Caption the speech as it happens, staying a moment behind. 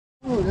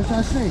know, that's what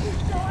I say.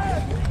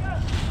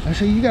 I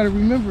say you got to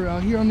remember,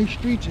 out here on these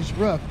streets, it's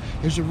rough.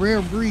 It's a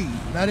rare breed.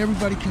 Not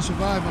everybody can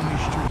survive on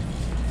these streets.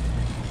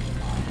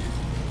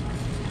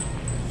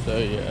 So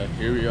yeah,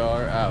 here we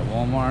are at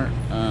Walmart.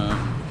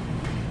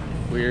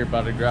 We're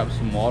about to grab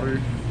some water.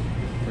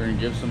 We're gonna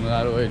give some of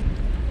that away.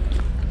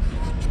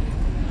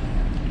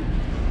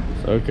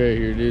 So, okay,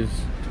 here it is.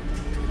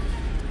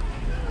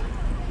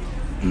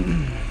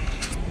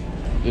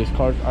 This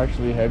car's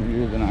actually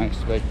heavier than I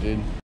expected.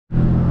 So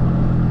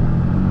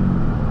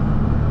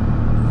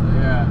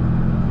yeah,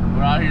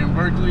 we're out here in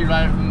Berkeley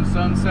right from the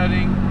sun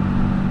setting.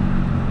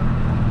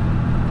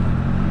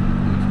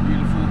 Looks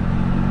beautiful.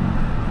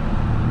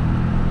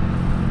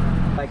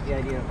 I like the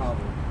idea of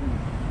hovel.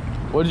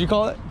 What did you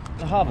call it?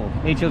 A hovel,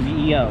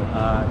 H-O-V-E-L.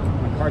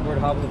 A cardboard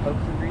hovel of hopes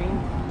and dreams.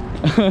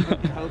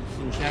 Hopes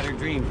and shattered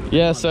dreams.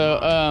 Yeah, so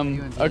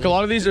like a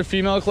lot of these are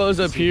female clothes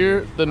up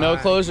here. The male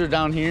clothes are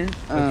down here.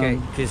 Okay,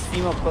 because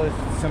female clothes,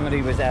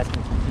 somebody was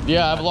asking.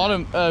 Yeah, I have a lot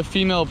of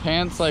female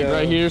pants, like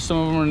right here. Some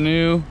of them are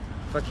new.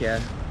 Fuck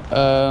yeah.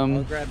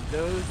 I'll grab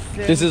those.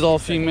 This is all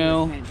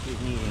female.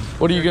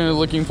 What are you gonna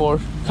looking for?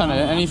 Kind of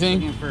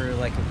anything? Looking for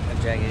like a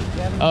jacket.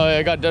 Oh yeah,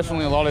 I got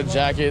definitely a lot of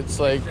jackets,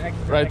 like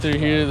right through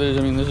here. There's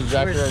a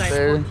jacket right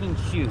there. 14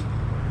 shoe.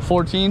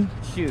 14?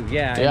 Shoe,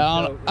 yeah. Yeah,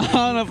 I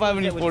don't know if I have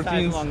any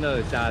 14s. Along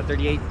those,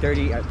 38,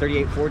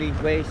 40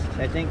 waist,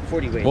 I think,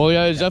 40 waist. Well,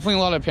 yeah, there's definitely a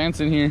lot of pants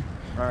in here.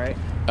 All right.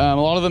 A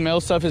lot of the male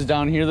stuff is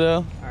down here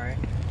though. All right.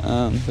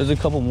 There's a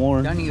couple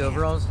more. Got any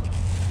overalls?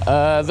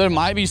 There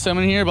might be some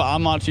in here, but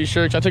I'm not too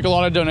sure. 'Cause I took a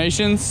lot of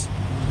donations,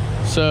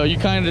 so you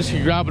kind of just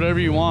grab whatever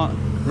you want,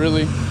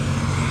 really.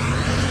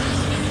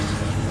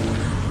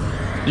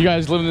 You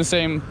guys live in the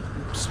same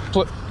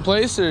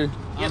place, or?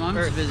 Yep, I'm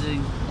just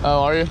visiting.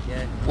 Oh, are you?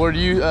 Yeah. Where do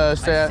you stay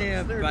I at? stay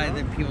up by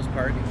the People's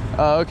Park.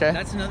 Oh, okay.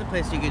 That's another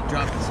place you could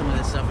drop some of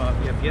this stuff off.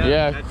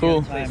 Yeah,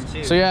 cool.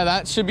 So yeah,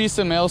 that should be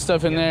some male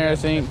stuff in there, I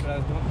think.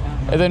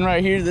 And then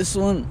right here, this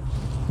one.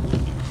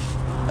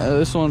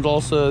 This one's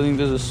also, I think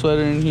there's a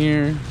sweater in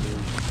here.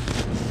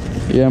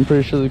 Yeah, I'm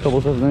pretty sure there's a couple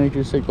stuff in there. You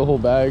can just take the whole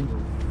bag.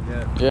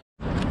 Yeah.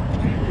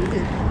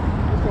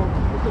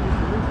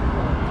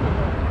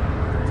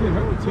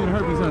 10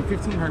 herpes on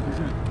 15 herpes.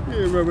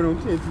 Yeah, rubbing on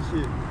tents and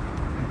shit.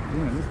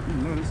 Yeah, this is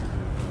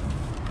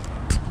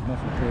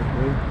nothing for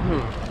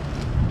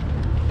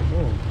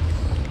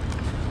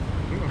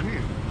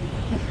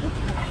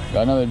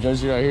Got another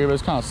jersey right here, but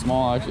it's kind of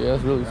small actually.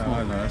 That's really small.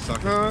 I know, that's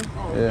sucking.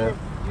 Yeah.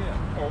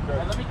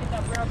 Yeah,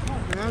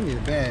 I need a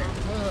bag.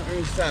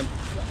 Stop.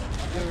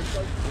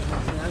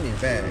 I need a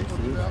bag.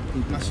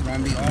 My shit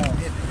gonna be all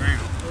hit the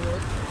ground.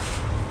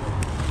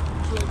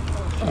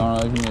 I don't know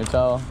if you need a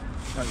towel.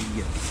 How do you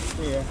get it?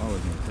 Yeah.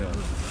 Always need to tell.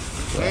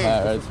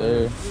 That right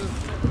there.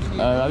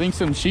 I think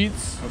some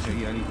sheets. Okay,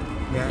 yeah, I need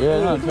Yeah,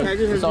 Yeah, no, can I get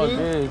it's his all jeans?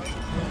 good.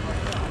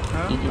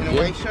 Huh? You can And a get-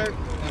 white shirt?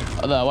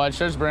 Oh, that white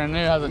shirt's brand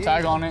new. Has a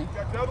tag on it.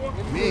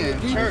 Man,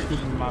 shirt.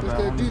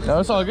 No,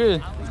 it's all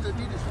good.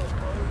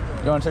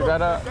 You want to check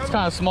that out? It's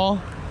kind of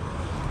small.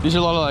 These are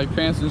a lot of like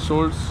pants and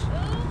shorts.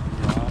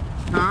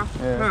 Huh?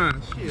 Yeah. Huh?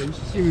 Shit, you should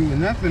see me with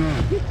nothing on.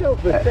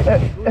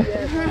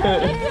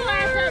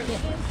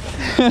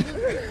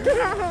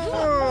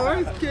 Oh,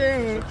 that's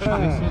cute.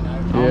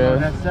 Yeah.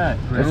 That's that.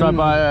 It's right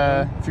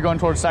by, if you're going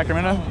towards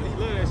Sacramento.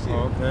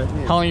 Oh, okay.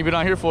 How long you been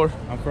out here for?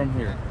 I'm from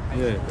here.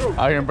 Yeah.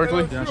 Out here in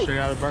Berkeley? Down straight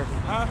out of Berkeley.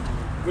 Huh?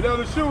 Where the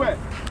other shoe at?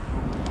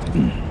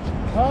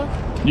 Huh?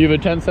 Do you have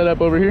a tent set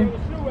up over here?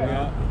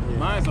 Yeah.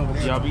 Mine's over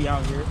there. Y'all be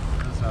out here.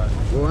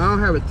 Well, I don't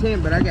have a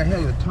tent, but I got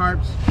hella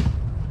tarps.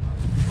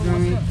 You know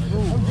what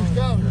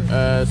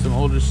I mean? Some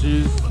older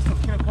shoes.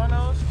 Can I find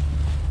those?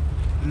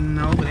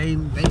 No, but they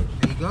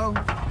go.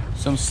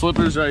 Some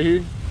slippers right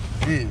here.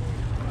 Yeah.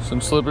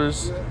 Some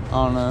slippers. I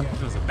don't know.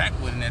 There's a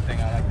backwood in that thing.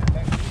 I like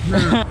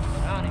that.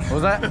 What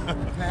was that? Can I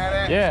have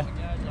that? Yeah.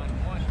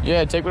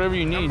 Yeah, take whatever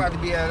you I'm need. about to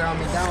be at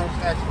McDonald's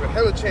asking for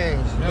hella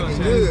change. Hella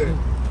Looking change. good.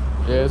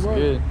 Yeah, it's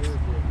good.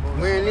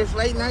 Wearing this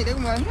late night, they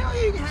gonna be like, hell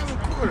yeah, you can have a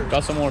quarter.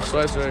 Got some more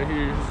sweats right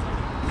here.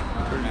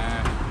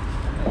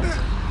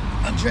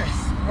 A dress.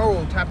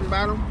 Oh, top and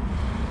bottom.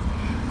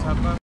 Top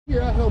and bottom.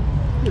 Here, I help.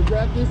 Here,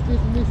 grab this,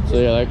 and this. So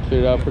yeah, that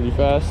cleared out pretty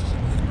fast.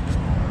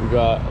 We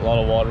got a lot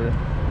of water.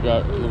 We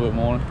got a little bit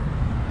more.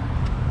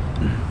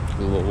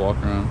 Do a little walk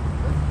around.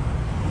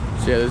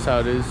 So yeah, this is how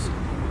it is.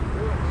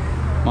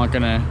 I'm not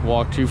gonna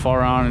walk too far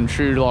around and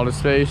intrude a lot of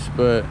space,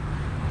 but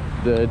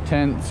the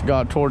tents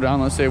got tore down.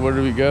 Let's say, where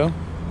do we go?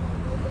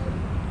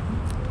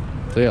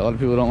 So yeah, a lot of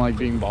people don't like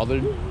being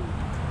bothered,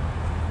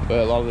 but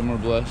a lot of them were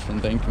blessed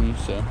and thanked me,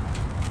 so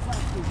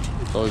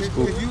it's always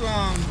cool. Could you,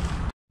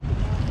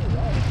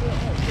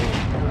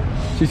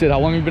 She said, how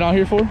long have you been out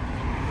here for? So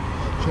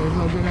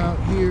I've been out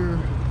here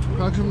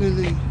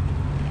approximately,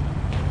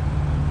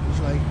 it's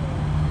like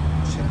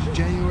since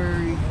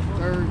January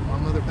 3rd, my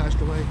mother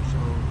passed away, so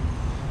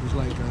it was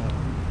like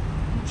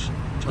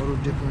total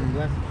different.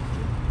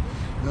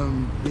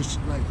 It's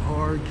like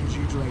hard because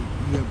you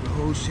have the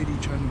whole city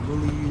trying to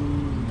bully you.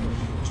 And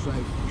it's like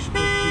you're supposed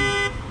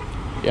to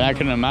be. Yeah, I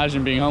can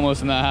imagine being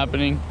homeless and that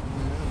happening.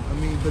 I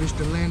mean, but it's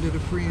the land of the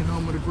free and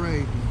home of the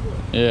brave.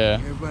 Yeah.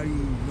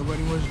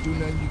 Nobody wants to do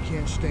nothing. You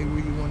can't stay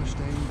where you want to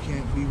stay. You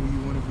can't be where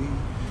you want to be.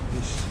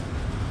 It's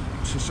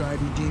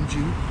society deems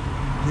you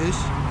this,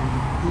 and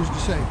who's to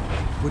say?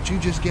 What you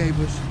just gave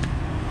us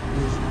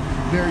is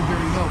very,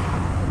 very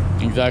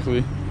helpful.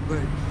 Exactly.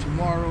 But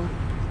tomorrow,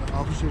 the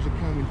officers will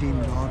come and deem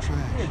it all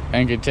trash.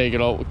 And could take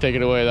it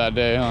away that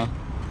day, huh?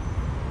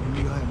 And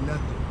you'll have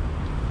nothing.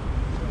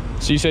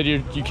 So you said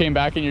you came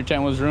back and your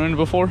tent was ruined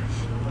before?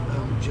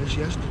 Just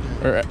yesterday.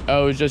 Or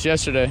it was just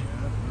yesterday.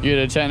 You had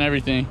a tent and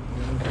everything.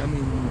 I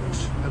mean,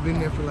 I've been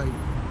there for like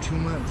 2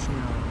 months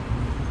now.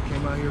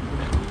 Came out here from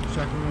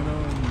Sacramento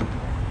and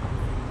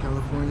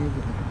California.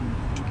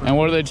 And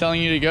what are they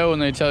telling you to go when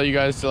they tell you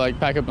guys to like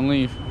pack up and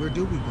leave? Where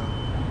do we go?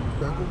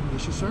 Berkeley?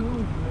 It's a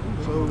circle.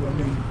 So, I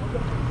mean,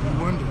 you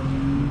wonder,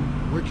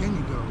 where can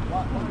you go?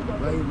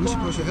 Right? We're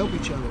supposed to help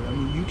each other. I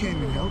mean, you came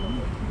and helped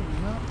me.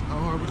 How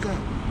hard was that?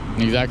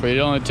 Exactly. It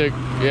only took,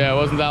 it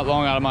wasn't that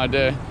long out of my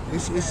day.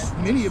 It's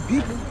many of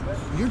people.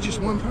 You're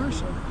just one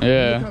person.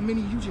 Yeah. Look how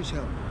many you just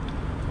helped.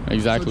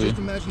 Exactly. So just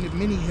imagine if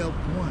many helped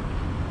one.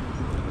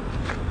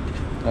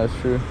 That's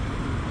true.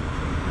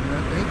 And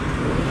I thank you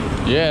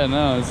for it. Yeah,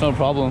 no, it's no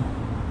problem.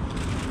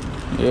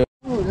 Yeah.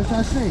 Oh, that's what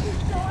I say.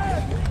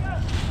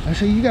 I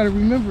say you got to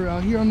remember,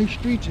 out here on these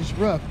streets, it's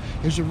rough.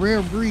 It's a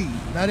rare breed.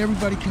 Not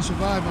everybody can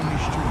survive on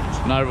these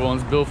streets. Not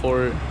everyone's built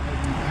for it.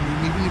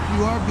 I mean, even if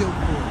you are built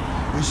for it,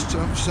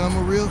 it's some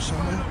are real, some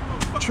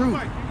are true.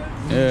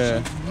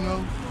 Yeah. You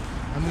know,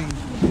 I mean,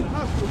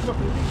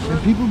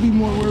 and people be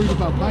more worried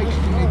about bikes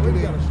than they do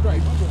their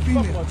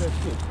females.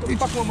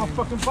 Fuck on my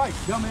fucking bike,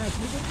 dumbass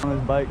nigga. On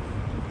his bike.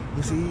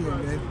 You see,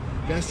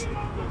 that's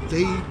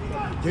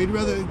they'd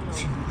rather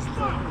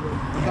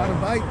about a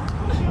bike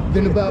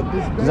than about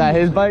this. Is that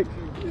his bike?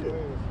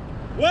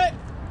 What?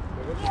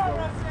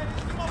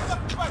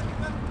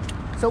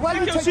 So why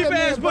Take you your take that cheap ass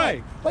man's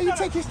bike? Why you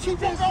take his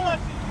cheap ass bike?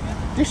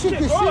 This shit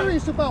gets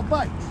serious about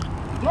bikes.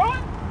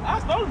 I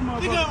stole the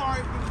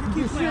motherfucker.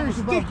 Get serious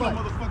about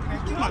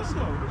bikes.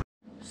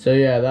 So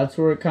yeah, that's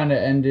where it kind of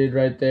ended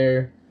right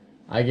there.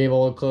 I gave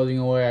all the clothing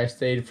away. I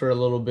stayed for a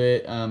little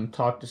bit,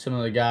 talked to some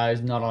of the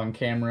guys, not on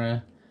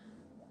camera.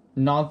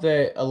 Not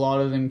that a lot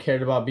of them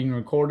cared about being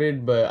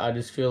recorded, but I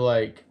just feel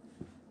like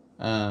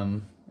it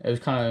was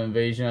kind of an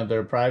invasion of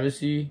their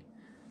privacy.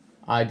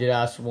 I did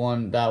ask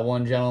that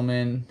one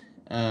gentleman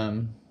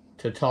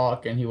to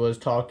talk, and he was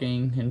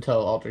talking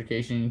until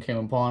altercation came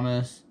upon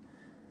us.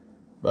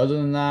 But other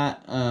than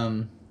that,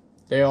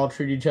 they all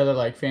treat each other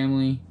like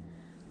family.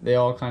 They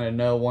all kind of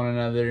know one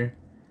another.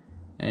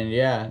 And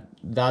yeah,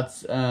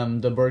 that's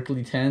the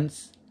Berkeley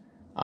tents.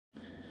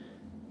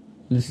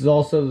 This is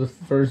also the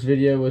first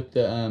video with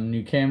the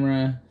new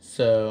camera,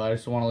 so I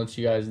just want to let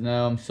you guys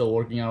know I'm still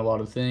working on a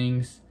lot of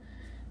things.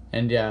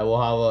 And yeah,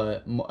 we'll have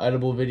a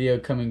edible video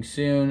coming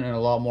soon and a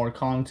lot more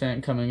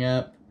content coming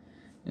up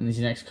in these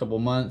next couple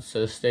months,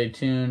 so stay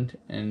tuned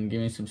and give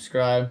me a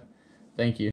subscribe. Thank you.